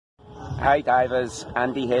Hi divers,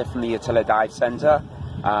 Andy here from the Utility Dive Centre.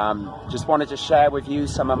 Just wanted to share with you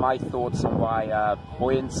some of my thoughts on why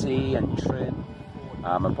buoyancy and trim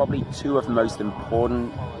are probably two of the most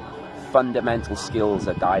important fundamental skills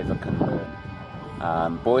a diver can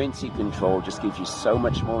learn. Buoyancy control just gives you so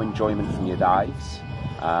much more enjoyment from your dives.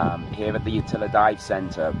 Here at the Utility Dive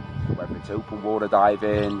Centre, whether it's open water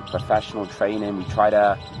diving, professional training, we try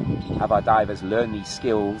to have our divers learn these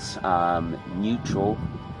skills neutral,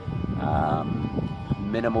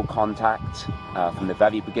 minimal contact from the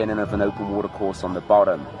very beginning of an open water course on the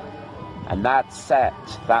bottom. And that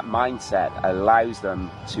mindset allows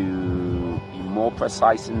them to be more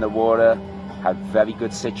precise in the water, have very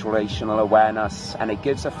good situational awareness, and it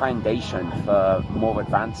gives a foundation for more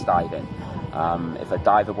advanced diving. If a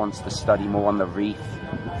diver wants to study more on the reef,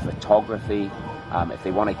 photography, if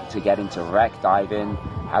they want to get into wreck diving,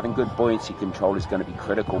 having good buoyancy control is going to be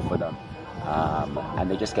critical for them. And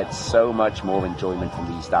they just get so much more enjoyment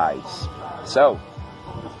from these dives. So,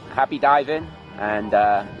 happy diving, and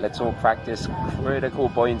let's all practice critical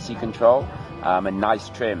buoyancy control and nice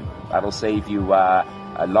trim. That'll save you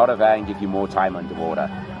a lot of air and give you more time underwater.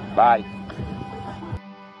 Bye.